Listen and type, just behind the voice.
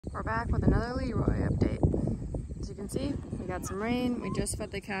We're back with another Leroy update. As you can see, we got some rain. We just fed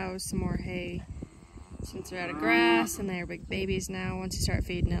the cows some more hay since they're out of grass and they're big babies now. Once you start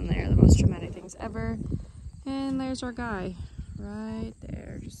feeding them, they're the most traumatic things ever. And there's our guy right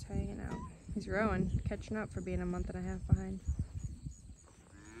there, just hanging out. He's rowing, catching up for being a month and a half behind.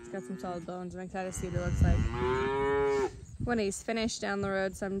 He's got some solid bones. I'm excited to see what it looks like when he's finished down the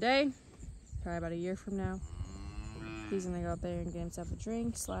road someday, probably about a year from now. He's gonna go up there and get himself a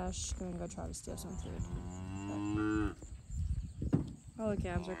drink / gonna go try to steal some food. But all the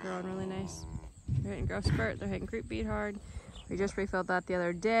calves are growing really nice. They're hitting growth spurt, they're hitting creep feed hard. We just refilled that the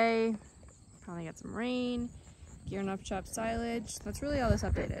other day. Finally got some rain, gearing up chop silage. That's really all this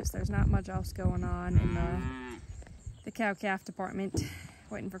update is. There's not much else going on in the cow-calf department.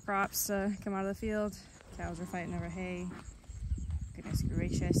 Waiting for crops to come out of the field. Cows are fighting over hay. Goodness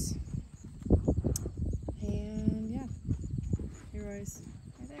gracious. And yeah, Leroy's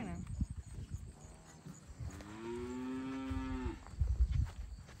right there now.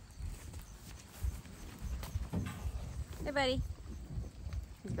 Hey buddy.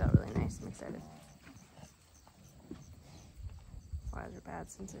 He's got really nice, I'm excited. Flies are bad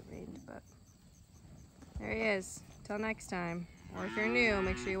since it rained, but there he is. Till next time. Or if you're new,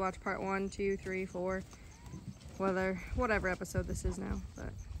 make sure you watch part 1, 2, 3, 4, whatever episode this is now.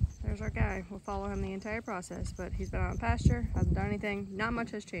 But there's our guy. We'll follow him the entire process, but he's been out in pasture, hasn't done anything. Not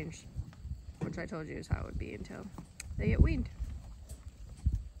much has changed, which I told you is how it would be until they get weaned.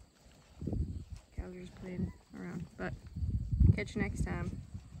 Cows are just playing around, but catch you next time.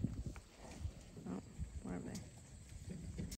 Oh, where are they?